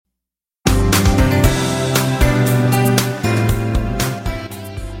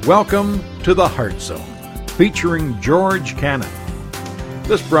Welcome to the Heart Zone, featuring George Cannon.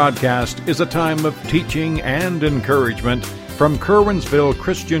 This broadcast is a time of teaching and encouragement from Curwensville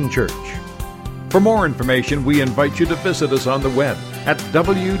Christian Church. For more information, we invite you to visit us on the web at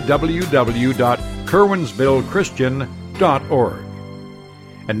www.curwensvillechristian.org.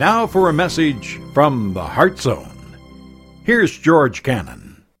 And now for a message from the Heart Zone. Here's George Cannon.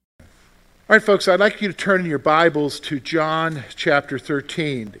 All right, folks, I'd like you to turn in your Bibles to John chapter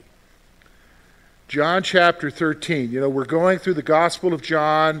 13. John chapter 13. You know, we're going through the Gospel of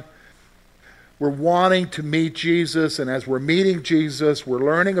John. We're wanting to meet Jesus, and as we're meeting Jesus, we're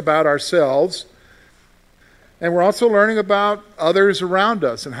learning about ourselves, and we're also learning about others around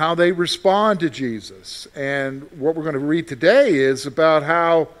us and how they respond to Jesus. And what we're going to read today is about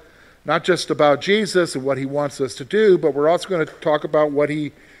how, not just about Jesus and what he wants us to do, but we're also going to talk about what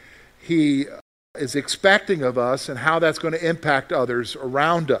he is expecting of us and how that's going to impact others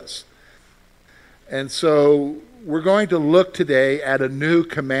around us. And so we're going to look today at a new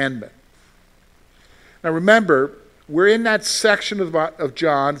commandment. Now remember, we're in that section of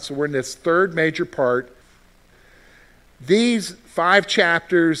John, so we're in this third major part. These 5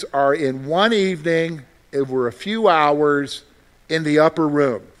 chapters are in one evening, over a few hours, in the upper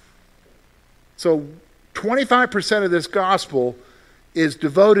room. So 25% of this gospel is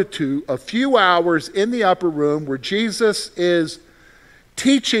devoted to a few hours in the upper room where Jesus is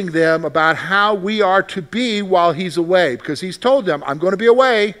teaching them about how we are to be while he's away. Because he's told them, I'm going to be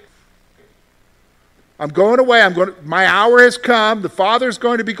away. I'm going away. My hour has come. The Father's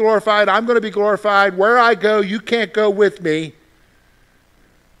going to be glorified. I'm going to be glorified. Where I go, you can't go with me.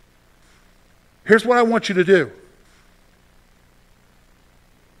 Here's what I want you to do.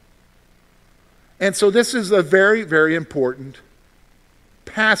 And so this is a very, very important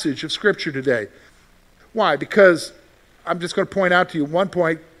passage of Scripture today. Why? Because I'm just going to point out to you one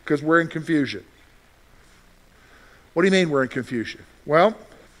point, because we're in confusion. What do you mean we're in confusion? Well,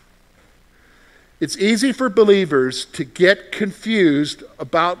 it's easy for believers to get confused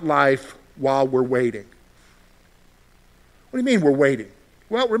about life while we're waiting. What do you mean we're waiting?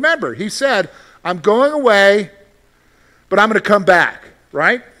 Well, remember, he said, I'm going away, but I'm going to come back,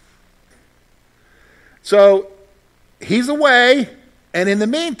 right? So, he's away, and in the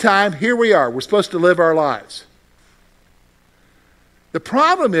meantime, here we are. We're supposed to live our lives. The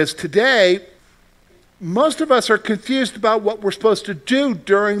problem is today, most of us are confused about what we're supposed to do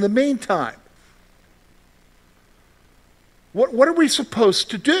during the meantime. What are we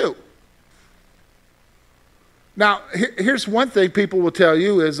supposed to do? Now, here's one thing people will tell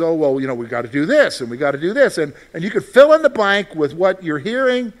you is, oh, well, you know, we got to do this, and we got to do this. And you can fill in the blank with what you're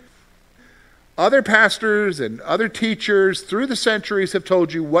hearing. Other pastors and other teachers through the centuries have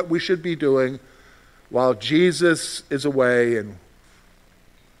told you what we should be doing while Jesus is away, and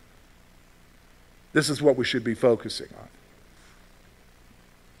this is what we should be focusing on.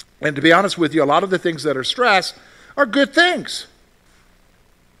 And to be honest with you, a lot of the things that are stressed are good things.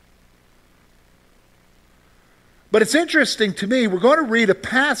 But it's interesting to me, we're going to read a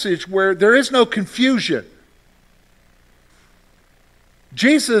passage where there is no confusion.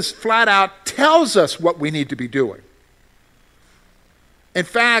 Jesus flat out tells us what we need to be doing. In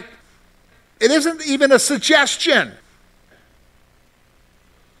fact, it isn't even a suggestion.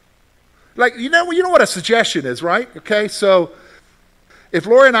 Like, you know what a suggestion is, right? Okay, so if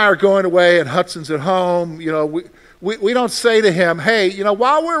Lori and I are going away and Hudson's at home, you know, we don't say to him, hey, you know,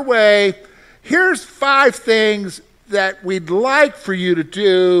 while we're away, here's 5 things that we'd like for you to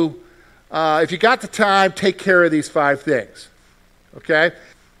do. If you got the time, take care of these 5 things. Okay?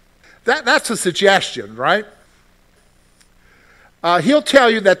 That's a suggestion, right? He'll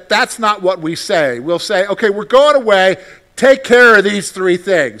tell you that that's not what we say. We'll say, okay, we're going away. Take care of these 3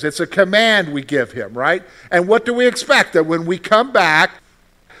 things. It's a command we give him, right? And what do we expect? That when we come back,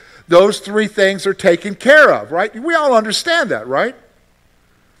 those 3 things are taken care of, right? We all understand that, right?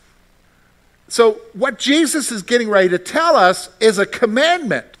 So what Jesus is getting ready to tell us is a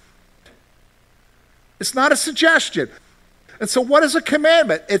commandment. It's not a suggestion. And so what is a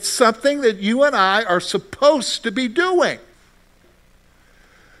commandment? It's something that you and I are supposed to be doing.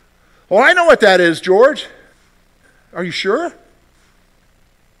 Well, I know what that is, George. Are you sure?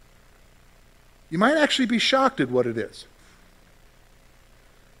 You might actually be shocked at what it is.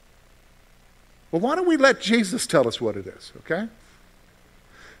 Well, why don't we let Jesus tell us what it is, okay?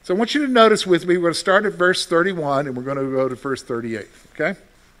 So I want you to notice with me, we're going to start at verse 31 and we're going to go to verse 38, okay?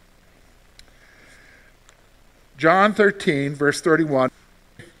 John 13, verse 31.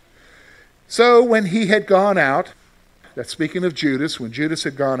 So when he had gone out, that's speaking of Judas, when Judas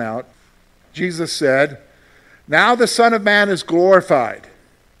had gone out, Jesus said, Now the Son of Man is glorified,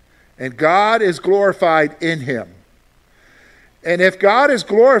 and God is glorified in him. And if God is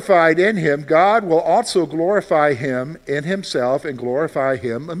glorified in him, God will also glorify him in himself and glorify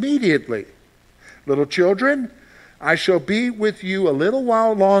him immediately. Little children, I shall be with you a little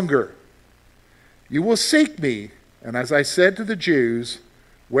while longer. You will seek me, and as I said to the Jews,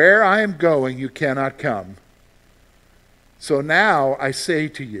 where I am going you cannot come. So now I say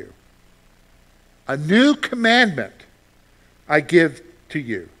to you, a new commandment I give to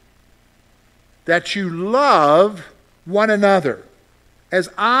you, that you love one another as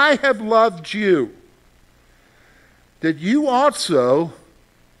I have loved you, that you also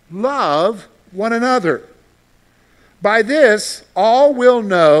love one another. By this, all will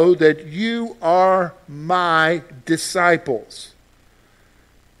know that you are my disciples,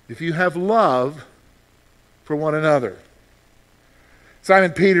 if you have love for one another.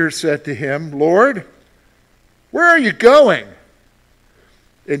 Simon Peter said to him, Lord, where are you going?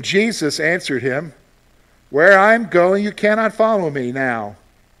 And Jesus answered him, where I am going you cannot follow me now,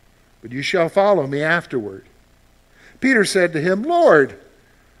 but you shall follow me afterward. Peter said to him, Lord,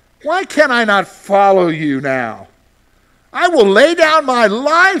 why can I not follow you now? I will lay down my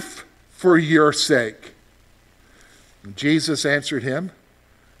life for your sake. And Jesus answered him,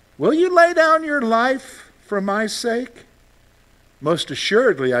 will you lay down your life for my sake? Most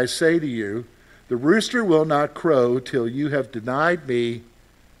assuredly, I say to you, the rooster will not crow till you have denied me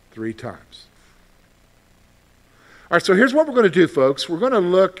 3 times. All right, so here's what we're going to do, folks. We're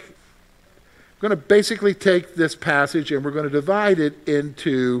going to basically take this passage and we're going to divide it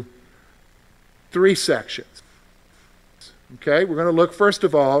into 3 sections. Okay, we're going to look first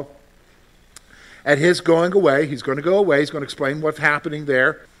of all at his going away. He's going to go away. He's going to explain what's happening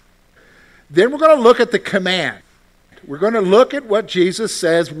there. Then we're going to look at the command. We're going to look at what Jesus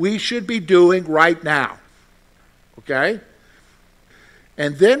says we should be doing right now. Okay?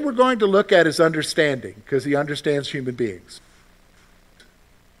 And then we're going to look at his understanding, because he understands human beings.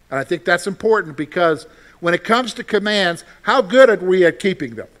 And I think that's important because when it comes to commands, how good are we at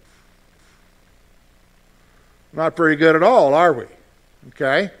keeping them? Not very good at all, are we?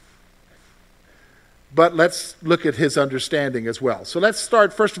 Okay? But let's look at his understanding as well. So let's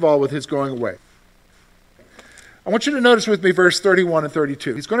start, first of all, with his going away. I want you to notice with me verse 31 and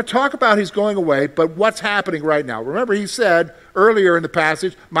 32. He's going to talk about his going away, but what's happening right now. Remember, he said earlier in the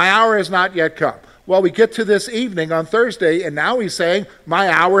passage, my hour has not yet come. Well, we get to this evening on Thursday, and now he's saying, my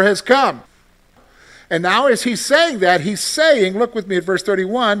hour has come. And now as he's saying that, he's saying, look with me at verse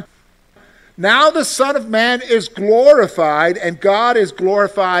 31, now the Son of Man is glorified, and God is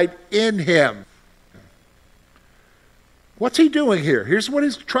glorified in him. What's he doing here? Here's what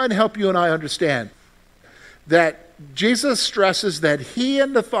he's trying to help you and I understand. That Jesus stresses that he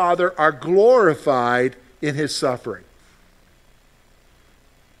and the Father are glorified in his suffering.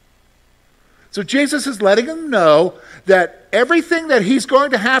 So Jesus is letting them know that everything that he's going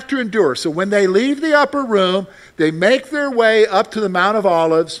to have to endure, so when they leave the upper room, they make their way up to the Mount of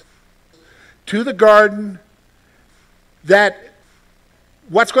Olives, to the garden, that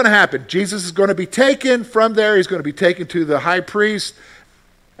what's going to happen? Jesus is going to be taken from there. He's going to be taken to the high priest,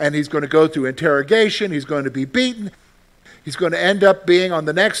 and he's going to go through interrogation. He's going to be beaten. He's going to end up being, on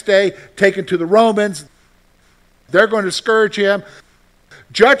the next day, taken to the Romans. They're going to scourge him.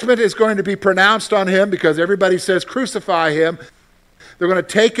 Judgment is going to be pronounced on him because everybody says, crucify him. They're going to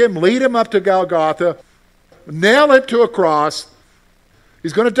take him, lead him up to Golgotha, nail him to a cross.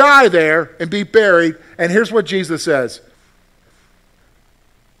 He's going to die there and be buried. And here's what Jesus says.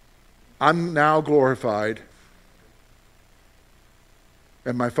 I'm now glorified,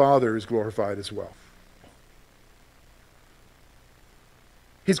 and my Father is glorified as well.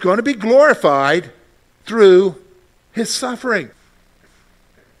 He's going to be glorified through his suffering.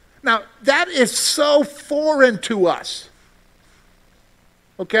 Now, that is so foreign to us.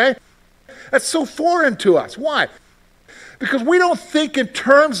 Okay? That's so foreign to us. Why? Because we don't think in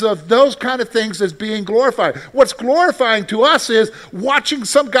terms of those kind of things as being glorified. What's glorifying to us is watching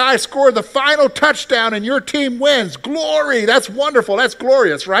some guy score the final touchdown and your team wins. Glory! That's wonderful. That's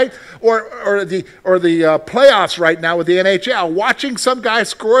glorious, right? Or the playoffs right now with the NHL. Watching some guy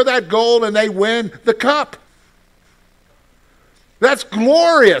score that goal and they win the cup. That's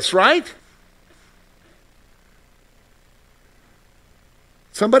glorious, right?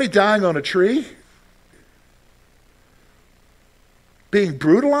 Somebody dying on a tree? Being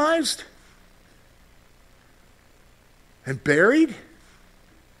brutalized and buried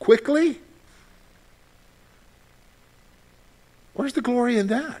quickly? Where's the glory in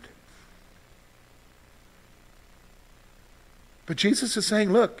that? But Jesus is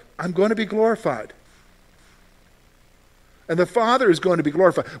saying, look, I'm going to be glorified. And the Father is going to be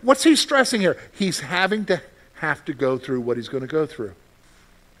glorified. What's he stressing here? He's have to go through what he's going to go through.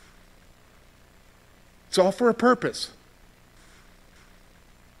 It's all for a purpose.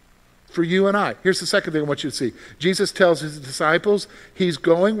 For you and I. Here's the second thing I want you to see. Jesus tells his disciples he's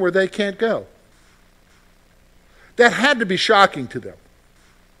going where they can't go. That had to be shocking to them.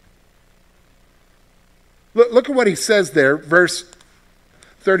 Look at what he says there, verse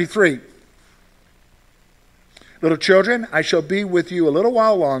 33. Little children, I shall be with you a little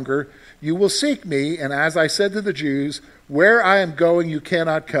while longer. You will seek me, and as I said to the Jews, where I am going you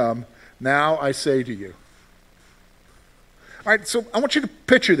cannot come. Now I say to you. All right, so I want you to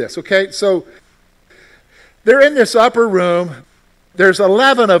picture this, okay? So they're in this upper room. There's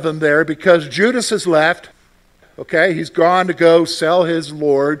 11 of them there because Judas has left. Okay, he's gone to go sell his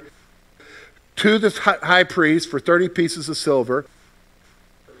Lord to the high priest for 30 pieces of silver.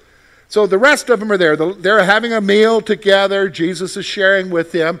 So the rest of them are there. They're having a meal together. Jesus is sharing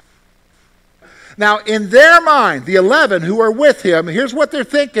with them. Now, in their mind, the 11 who are with him, here's what they're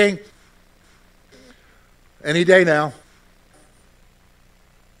thinking. Any day now.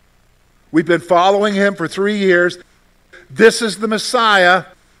 We've been following him for 3 years. This is the Messiah.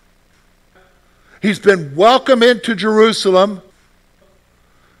 He's been welcomed into Jerusalem.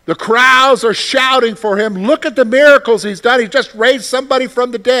 The crowds are shouting for him. Look at the miracles he's done. He just raised somebody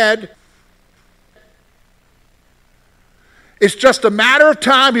from the dead. It's just a matter of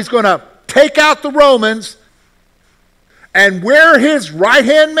time. He's going to take out the Romans, and we're his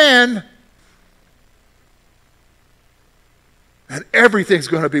right-hand men, and everything's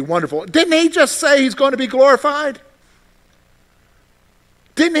going to be wonderful. Didn't he just say he's going to be glorified?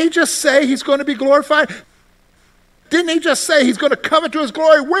 Didn't he just say he's going to be glorified? Didn't he just say he's going to come into his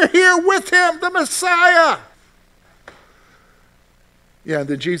glory? We're here with him, the Messiah. Yeah, and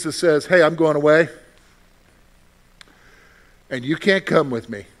then Jesus says, hey, I'm going away, and you can't come with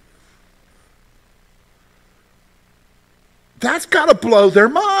me. That's got to blow their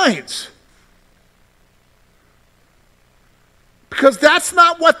minds. Because that's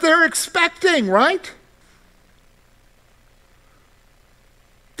not what they're expecting, right?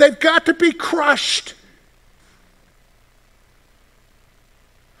 They've got to be crushed.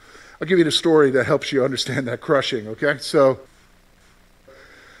 I'll give you the story that helps you understand that crushing, okay? So,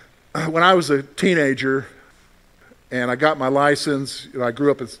 when I was a teenager and I got my license, I grew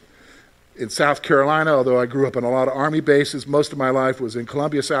up in South Carolina, although I grew up in a lot of Army bases. Most of my life was in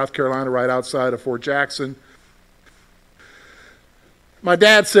Columbia, South Carolina, right outside of Fort Jackson. My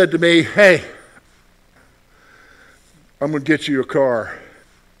dad said to me, hey, I'm going to get you a car.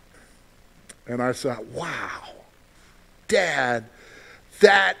 And I thought, wow, Dad,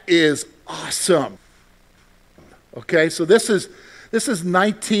 that is awesome. Okay, so this is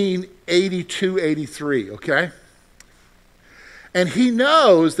 1982, 83, okay? And he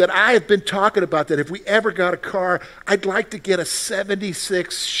knows that I have been talking about that if we ever got a car, I'd like to get a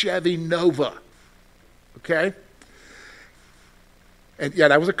 76 Chevy Nova, okay? And yeah,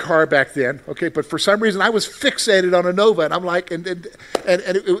 that was a car back then, okay? But for some reason, I was fixated on a Nova, and I'm like, and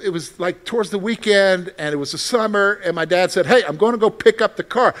it was like towards the weekend, and it was the summer, and my dad said, hey, I'm going to go pick up the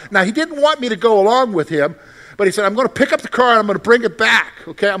car. Now, he didn't want me to go along with him, but he said, I'm going to pick up the car, and I'm going to bring it back,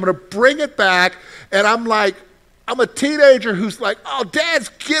 okay? I'm going to bring it back, and I'm like, I'm a teenager who's like, oh, Dad's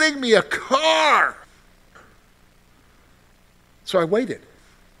getting me a car. So I waited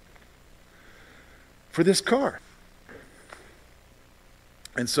for this car.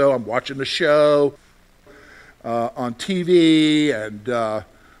 And so I'm watching the show on TV and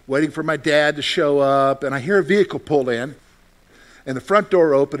waiting for my dad to show up. And I hear a vehicle pull in and the front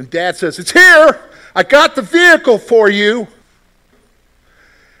door open. And Dad says, it's here. I got the vehicle for you.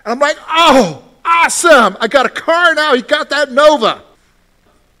 And I'm like, oh, awesome. I got a car now. He got that Nova.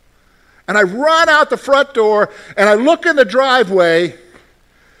 And I run out the front door and I look in the driveway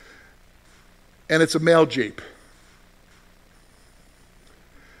and it's a mail Jeep.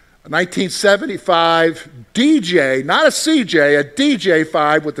 A 1975 DJ, not a CJ, a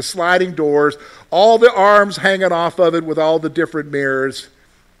DJ5 with the sliding doors, all the arms hanging off of it with all the different mirrors.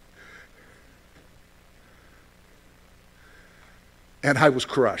 And I was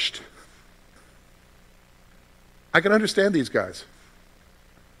crushed. I can understand these guys.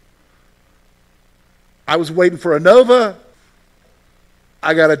 I was waiting for a Nova.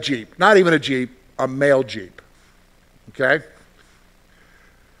 I got a Jeep. Not even a Jeep, a mail Jeep. Okay?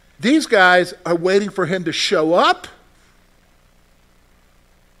 These guys are waiting for him to show up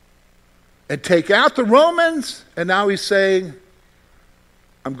and take out the Romans, and now he's saying,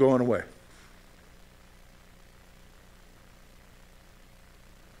 I'm going away.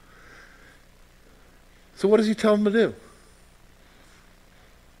 So what does he tell them to do?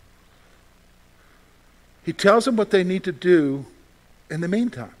 He tells them what they need to do in the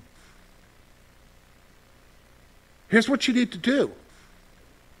meantime. Here's what you need to do.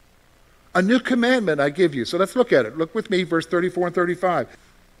 A new commandment I give you. So let's look at it. Look with me, verse 34 and 35.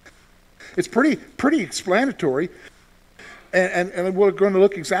 It's pretty explanatory. And we're going to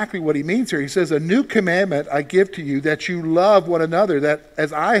look exactly what he means here. He says, a new commandment I give to you, that you love one another, that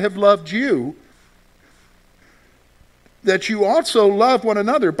as I have loved you, that you also love one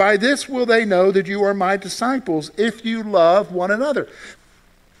another. By this will they know that you are my disciples, if you love one another.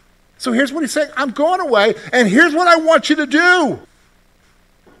 So here's what he's saying. I'm going away, and here's what I want you to do.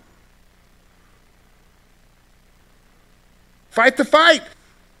 Fight the fight.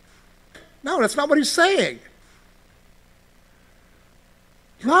 No, that's not what he's saying.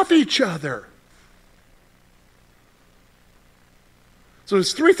 Love each other. So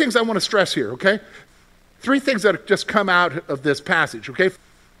there's three things I want to stress here, okay? Three things that just come out of this passage, okay?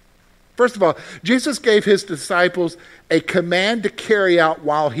 First of all, Jesus gave his disciples a command to carry out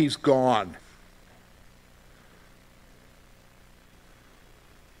while he's gone.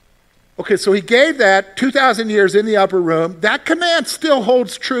 Okay, so he gave that 2,000 years in the upper room. That command still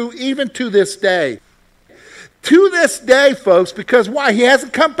holds true even to this day. To this day, folks, because why? He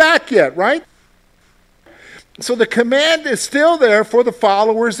hasn't come back yet, right? So the command is still there for the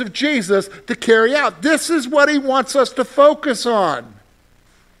followers of Jesus to carry out. This is what he wants us to focus on.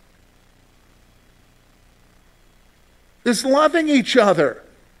 Is loving each other.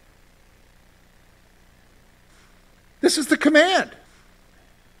 This is the command.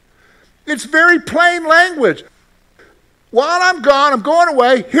 It's very plain language. While I'm gone, I'm going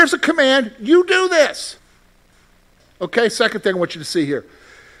away, here's a command, you do this. Okay, second thing I want you to see here.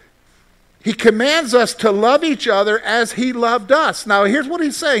 He commands us to love each other as he loved us. Now, here's what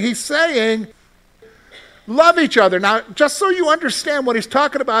he's saying. He's saying, love each other. Now, just so you understand what he's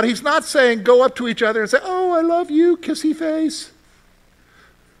talking about, he's not saying go up to each other and say, oh, I love you, kissy face.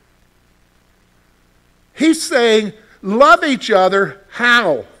 He's saying, love each other,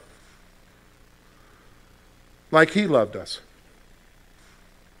 how? Like he loved us.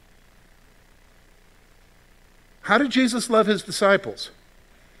 How did Jesus love his disciples?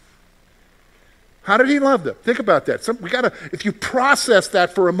 How did he love them? Think about that. If you process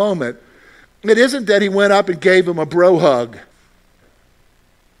that for a moment, it isn't that he went up and gave them a bro hug.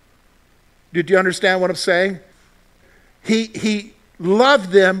 Did you understand what I'm saying? He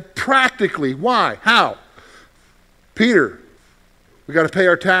loved them practically. Why? How? Peter, we got to pay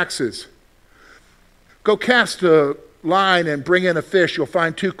our taxes. Go cast a line and bring in a fish. You'll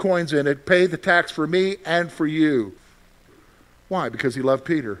find 2 coins in it. Pay the tax for me and for you. Why? Because he loved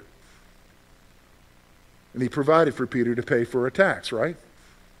Peter. And he provided for Peter to pay for a tax, right?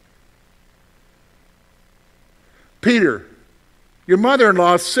 Peter, your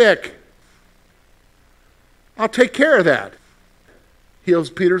mother-in-law is sick. I'll take care of that. Heals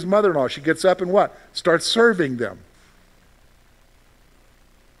Peter's mother-in-law. She gets up and what? Starts serving them.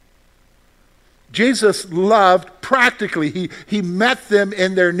 Jesus loved practically. He met them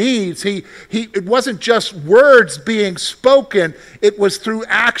in their needs. It wasn't just words being spoken. It was through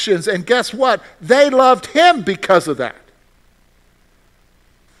actions. And guess what? They loved him because of that.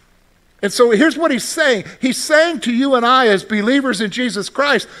 And so here's what he's saying. He's saying to you and I as believers in Jesus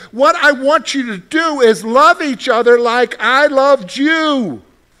Christ, what I want you to do is love each other like I loved you. In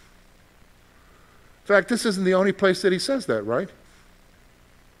fact, this isn't the only place that he says that, right?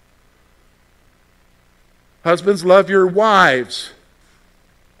 Husbands, love your wives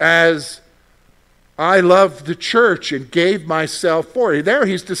as I loved the church and gave myself for you. There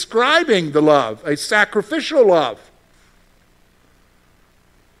he's describing the love, a sacrificial love.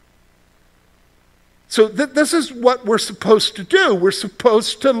 So this is what we're supposed to do. We're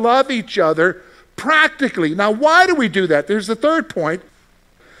supposed to love each other practically. Now, why do we do that? There's the third point.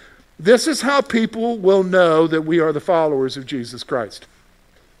 This is how people will know that we are the followers of Jesus Christ.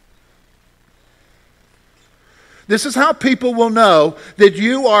 This is how people will know that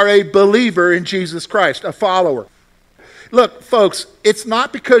you are a believer in Jesus Christ, a follower. Look, folks, it's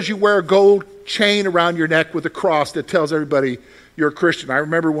not because you wear a gold chain around your neck with a cross that tells everybody you're a Christian. I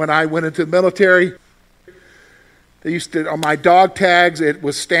remember when I went into the military, they used to, on my dog tags, it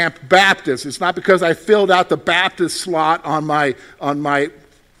was stamped Baptist. It's not because I filled out the Baptist slot on my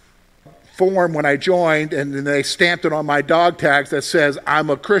form when I joined, and then they stamped it on my dog tags that says I'm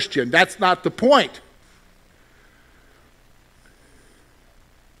a Christian. That's not the point.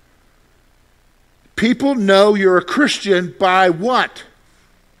 People know you're a Christian by what?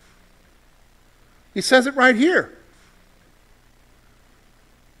 He says it right here.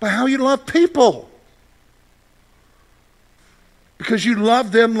 By how you love people. Because you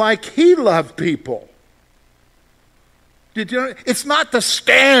love them like he loved people. Did you know? It's not the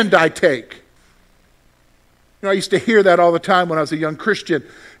stand I take. I used to hear that all the time when I was a young Christian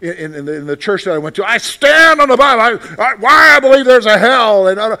in the church that I went to. I stand on the Bible. Why I believe there's a hell.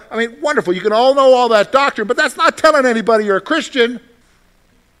 And I mean, wonderful. You can all know all that doctrine, but that's not telling anybody you're a Christian.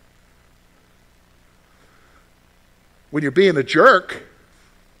 When you're being a jerk,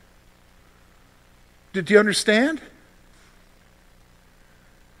 did you understand?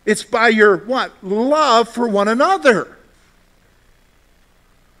 It's by your what? Love for one another.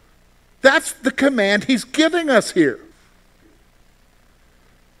 That's the command he's giving us here.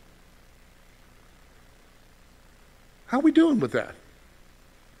 How are we doing with that?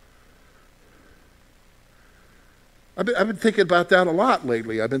 I've been thinking about that a lot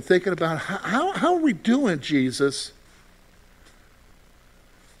lately. I've been thinking about how are we doing, Jesus,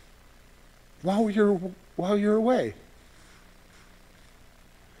 while you're away?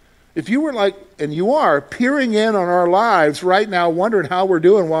 If you were like, and you are, peering in on our lives right now, wondering how we're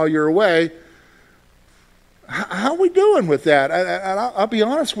doing while you're away, how are we doing with that? I'll be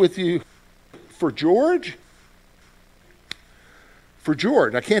honest with you, for George,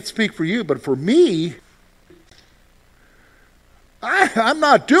 I can't speak for you, but for me, I'm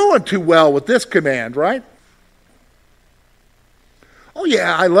not doing too well with this command, right? Oh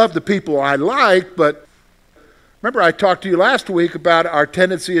yeah, I love the people I like, but remember, I talked to you last week about our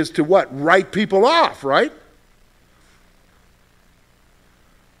tendency is to what? Write people off, right?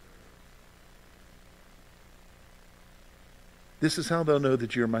 This is how they'll know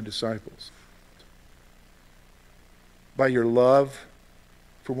that you're my disciples. By your love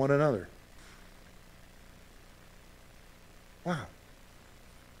for one another. Wow.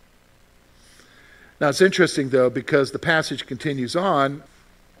 Now it's interesting, though, because the passage continues on.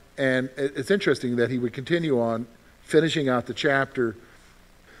 And it's interesting that he would continue on, finishing out the chapter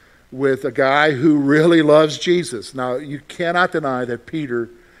with a guy who really loves Jesus. Now, you cannot deny that Peter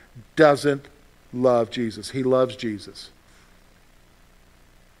doesn't love Jesus. He loves Jesus.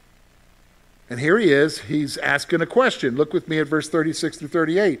 And here he is. He's asking a question. Look with me at verse 36 through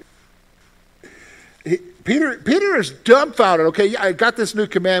 38. Peter is dumbfounded. Okay, yeah, I got this new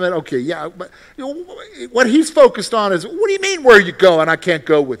commandment. Okay, yeah. But what he's focused on is, what do you mean where you go and I can't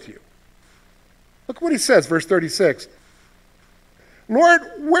go with you? Look what he says, verse 36. Lord,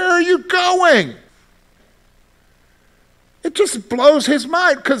 where are you going? It just blows his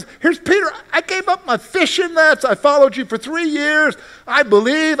mind because here's Peter. I gave up my fishing nets. I followed you for 3 years. I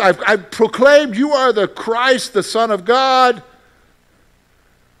believe. I've proclaimed you are the Christ, the Son of God.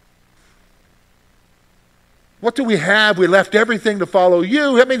 What do we have? We left everything to follow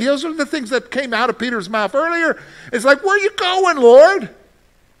you. I mean, those are the things that came out of Peter's mouth earlier. It's like, where are you going, Lord?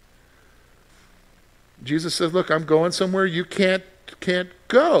 Jesus says, look, I'm going somewhere you can't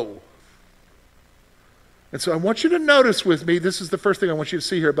go. And so I want you to notice with me, this is the first thing I want you to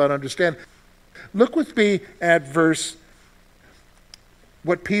see here about understand. Look with me at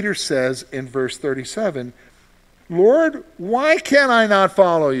what Peter says in verse 37. Lord, why can't I not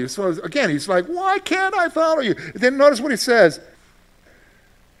follow you? So again, he's like, why can't I follow you? Then notice what he says.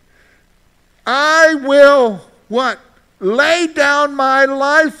 I will, what? Lay down my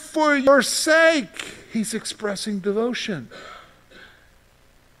life for your sake. He's expressing devotion.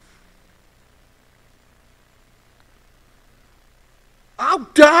 I'll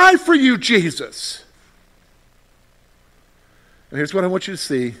die for you, Jesus. And here's what I want you to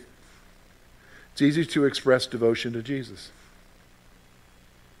see. It's easy to express devotion to Jesus.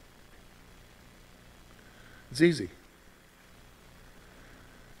 It's easy.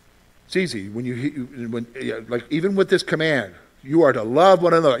 It's easy like even with this command, you are to love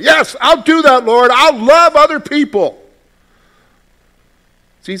one another. Yes, I'll do that, Lord. I'll love other people.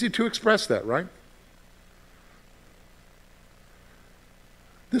 It's easy to express that, right?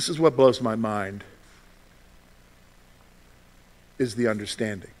 This is what blows my mind, is the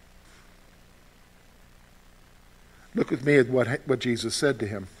understanding. Look with me at what Jesus said to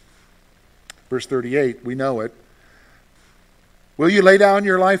him. Verse 38, we know it. Will you lay down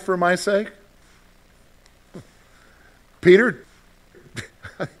your life for my sake? Peter,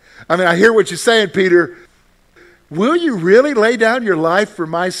 I hear what you're saying, Peter. Will you really lay down your life for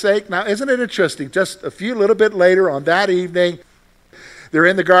my sake? Now, isn't it interesting? Just a little bit later on that evening, they're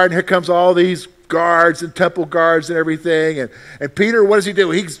in the garden. Here comes all these guards and temple guards and everything. And Peter, what does he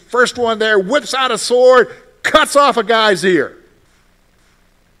do? He's first one there, whips out a sword, cuts off a guy's ear.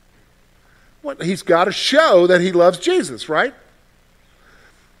 He's got to show that he loves Jesus, right?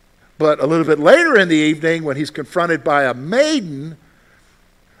 But a little bit later in the evening, when he's confronted by a maiden,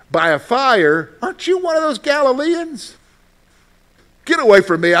 by a fire, aren't you one of those Galileans? Get away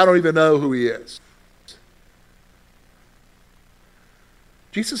from me. I don't even know who he is.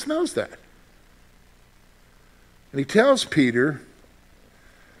 Jesus knows that. And he tells Peter,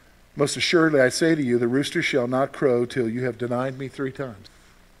 most assuredly I say to you, the rooster shall not crow till you have denied me 3 times.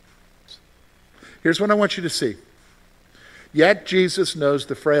 Here's what I want you to see. Yet Jesus knows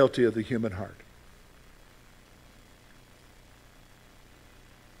the frailty of the human heart.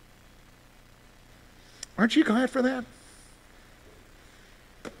 Aren't you glad for that?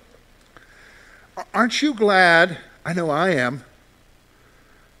 Aren't you glad, I know I am,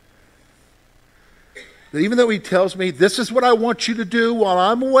 that even though he tells me, this is what I want you to do while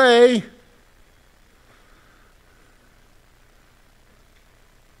I'm away,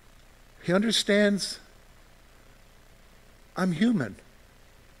 he understands I'm human.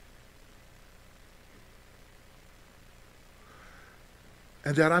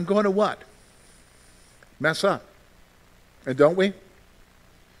 And that I'm going to what? Mess up. And don't we?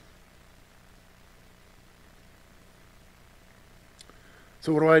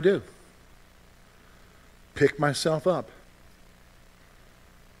 So what do? Pick myself up.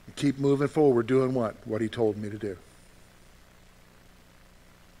 And keep moving forward doing what? What he told me to do.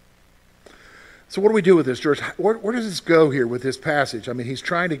 So what do we do with this, George? Where does this go here with this passage? I mean, he's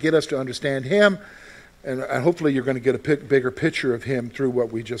trying to get us to understand him, and hopefully you're going to get a bigger picture of him through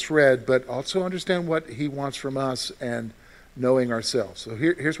what we just read, but also understand what he wants from us and knowing ourselves. So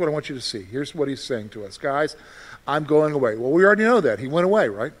here's what I want you to see. Here's what he's saying to us. Guys, I'm going away. Well, we already know that. He went away,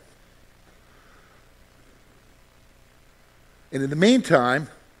 right? And in the meantime,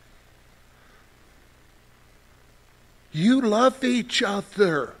 you love each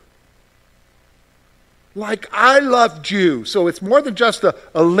other like I loved you. So it's more than just a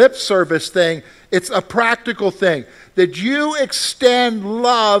lip service thing. It's a practical thing. That you extend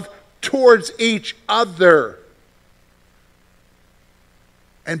love towards each other.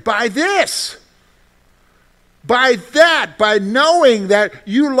 And by this, by that, by knowing that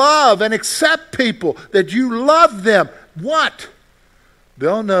you love and accept people, that you love them, what?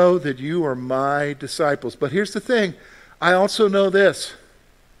 They'll know that you are my disciples. But here's the thing. I also know this.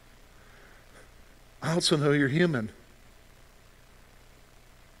 I also know you're human.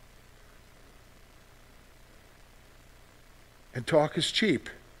 And talk is cheap.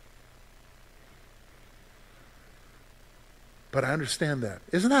 But I understand that.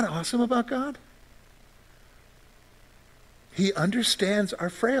 Isn't that awesome about God? He understands our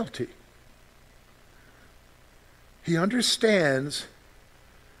frailty. He understands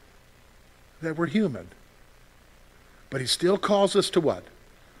that we're human. But he still calls us to what?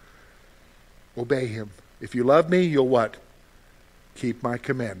 Obey him. If you love me, you'll what? Keep my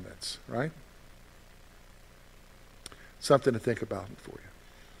commandments, right? Something to think about for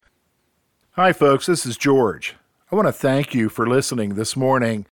you. Hi, folks. This is George. I want to thank you for listening this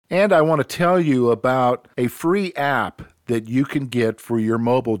morning, and I want to tell you about a free app that you can get for your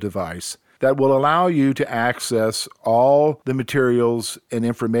mobile device that will allow you to access all the materials and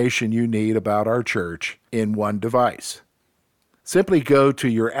information you need about our church in one device. Simply go to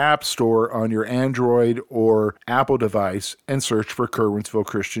your app store on your Android or Apple device and search for Curwensville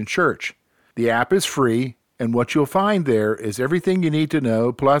Christian Church. The app is free, and what you'll find there is everything you need to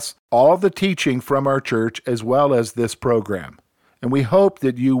know, plus all the teaching from our church as well as this program. And we hope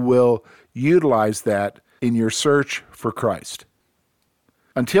that you will utilize that in your search for Christ.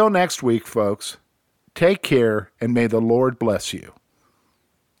 Until next week, folks, take care and may the Lord bless you.